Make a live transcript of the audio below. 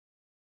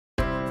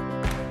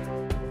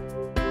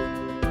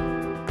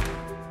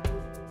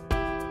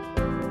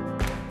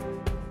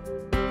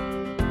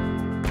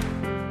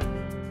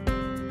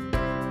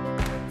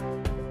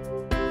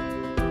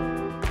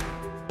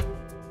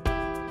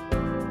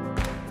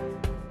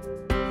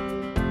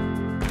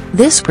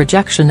This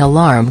projection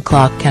alarm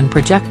clock can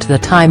project the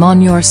time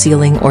on your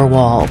ceiling or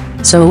wall,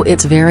 so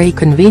it's very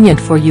convenient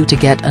for you to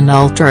get an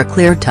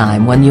ultra-clear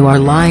time when you are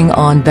lying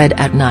on bed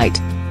at night.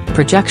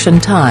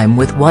 Projection time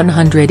with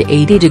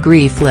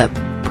 180-degree flip.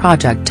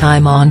 Project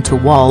time onto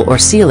wall or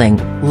ceiling.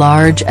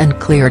 Large and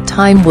clear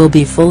time will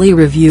be fully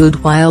reviewed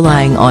while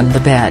lying on the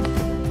bed.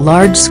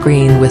 Large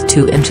screen with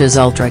 2 inches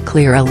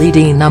ultra-clear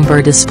LED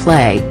number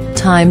display.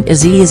 Time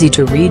is easy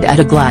to read at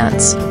a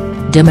glance.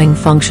 Dimming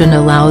function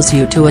allows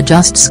you to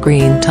adjust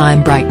screen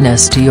time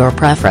brightness to your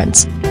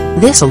preference.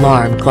 This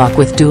alarm clock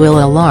with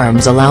dual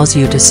alarms allows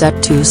you to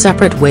set 2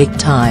 separate wake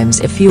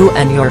times if you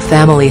and your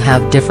family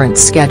have different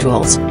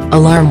schedules,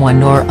 alarm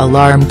 1 or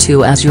alarm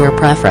 2 as your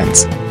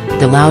preference.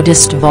 The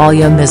loudest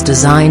volume is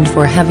designed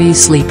for heavy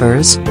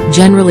sleepers.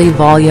 Generally,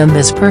 volume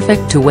is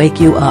perfect to wake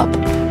you up.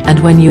 And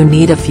when you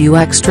need a few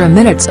extra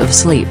minutes of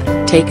sleep,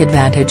 take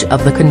advantage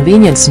of the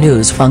convenient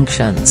snooze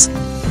functions.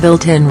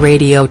 Built-in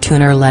radio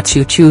tuner lets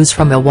you choose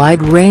from a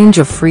wide range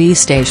of free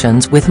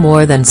stations with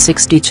more than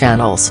 60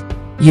 channels.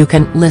 You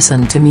can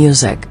listen to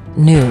music,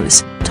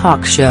 news,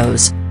 talk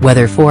shows,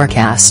 weather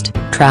forecast,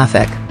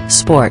 traffic,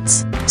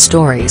 sports,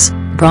 stories,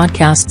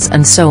 broadcasts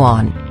and so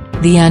on.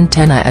 The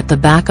antenna at the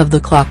back of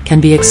the clock can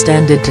be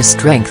extended to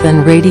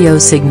strengthen radio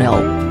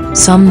signal.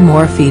 Some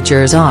more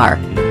features are: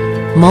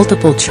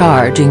 multiple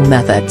charging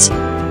methods,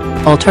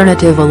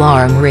 alternative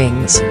alarm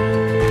rings,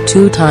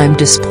 2-time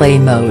display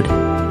mode,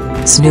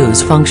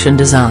 snooze function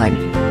design.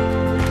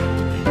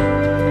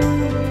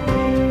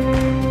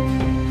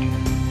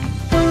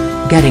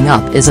 Getting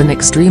up is an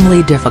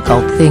extremely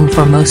difficult thing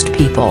for most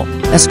people,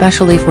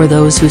 especially for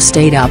those who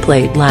stayed up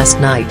late last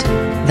night.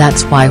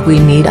 That's why we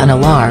need an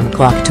alarm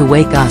clock to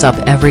wake us up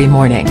every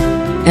morning.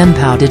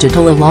 IMPAO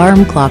digital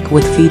alarm clock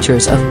with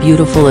features of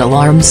beautiful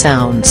alarm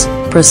sounds,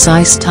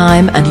 precise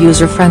time and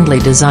user-friendly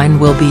design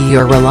will be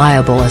your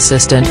reliable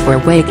assistant for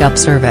wake-up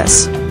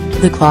service.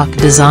 The clock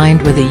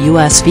designed with a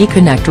USB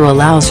connector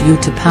allows you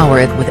to power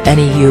it with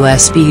any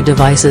USB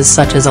devices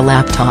such as a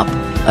laptop,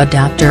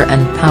 adapter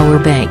and power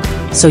bank,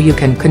 so you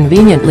can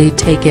conveniently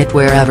take it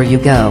wherever you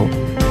go.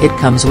 It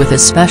comes with a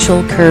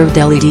special curved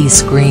LED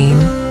screen.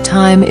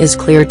 Time is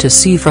clear to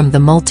see from the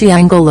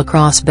multi-angle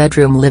across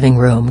bedroom, living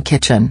room,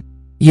 kitchen.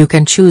 You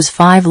can choose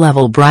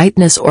 5-level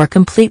brightness or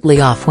completely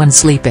off when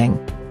sleeping.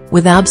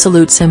 With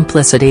absolute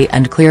simplicity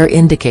and clear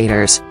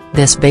indicators,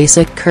 this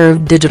basic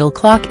curved digital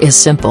clock is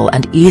simple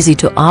and easy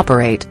to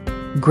operate.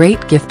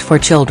 Great gift for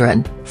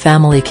children,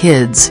 family,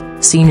 kids,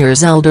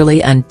 seniors,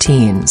 elderly and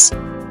teens.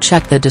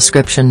 Check the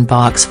description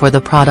box for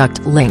the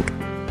product link.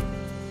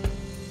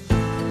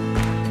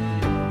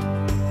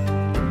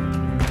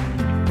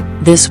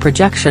 This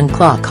projection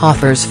clock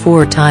offers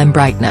 4-time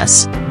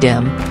brightness,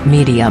 dim,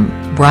 medium,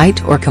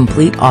 bright or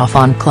complete off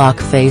on clock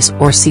face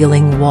or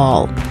ceiling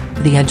wall.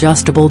 The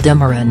adjustable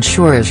dimmer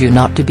ensures you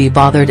not to be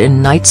bothered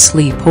in night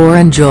sleep or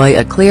enjoy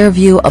a clear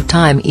view of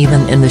time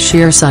even in the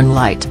sheer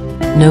sunlight.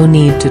 No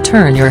need to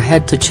turn your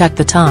head to check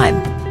the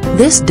time.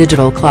 This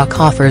digital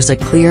clock offers a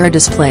clear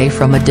display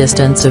from a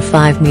distance of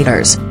 5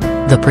 meters.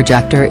 The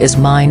projector is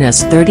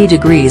 -30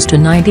 degrees to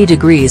 90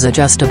 degrees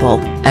adjustable,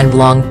 and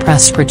long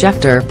press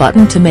projector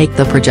button to make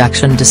the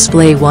projection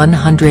display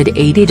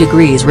 180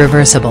 degrees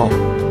reversible.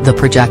 The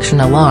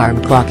projection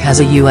alarm clock has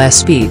a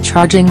USB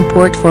charging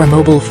port for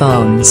mobile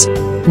phones.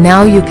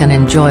 Now you can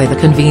enjoy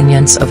the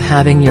convenience of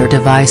having your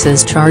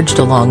devices charged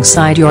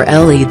alongside your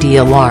LED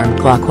alarm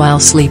clock while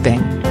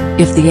sleeping.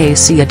 If the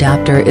AC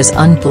adapter is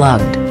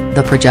unplugged,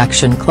 the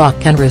projection clock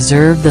can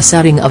reserve the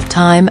setting of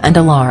time and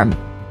alarm.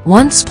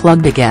 Once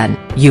plugged again,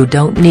 you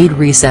don't need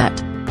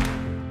reset.